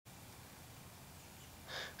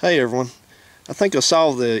Hey everyone, I think I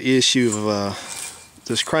solved the issue of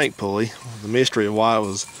this crank pulley, the mystery of why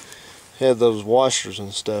it had those washers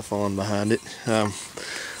and stuff on behind it.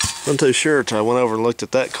 Wasn't too sure until I went over and looked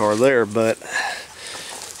at that car there, but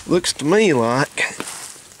looks to me like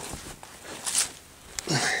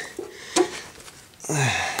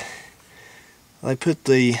they put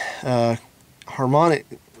the harmonic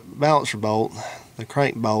balancer bolt, the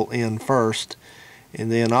crank bolt, in first,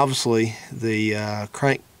 and then obviously the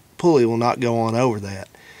crank pulley will not go on over that.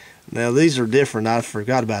 Now these are different. I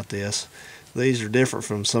forgot about this. These are different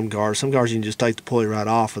from some cars. Some cars you can just take the pulley right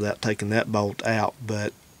off without taking that bolt out,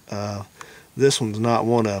 but this one's not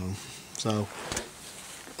one of them. So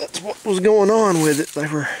that's what was going on with it.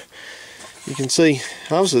 You can see,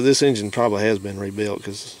 obviously this engine probably has been rebuilt,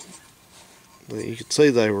 because you can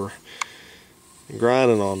see they were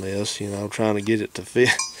grinding on this, you know, trying to get it to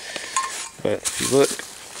fit. But if you look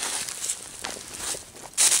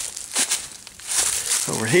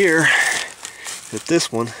over here at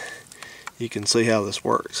this one, you can see how this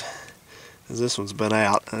works. As this one's been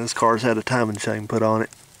out, and this car's had a timing chain put on it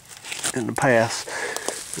in the past,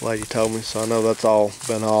 the lady told me, so I know that's all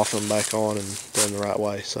been off and back on and done the right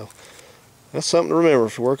way. So that's something to remember.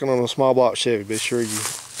 If you're working on a small block Chevy, be sure you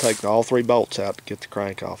take all 3 bolts out to get the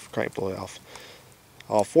crank pulley off.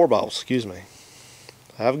 All 4 bolts, excuse me.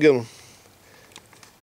 Have a good one.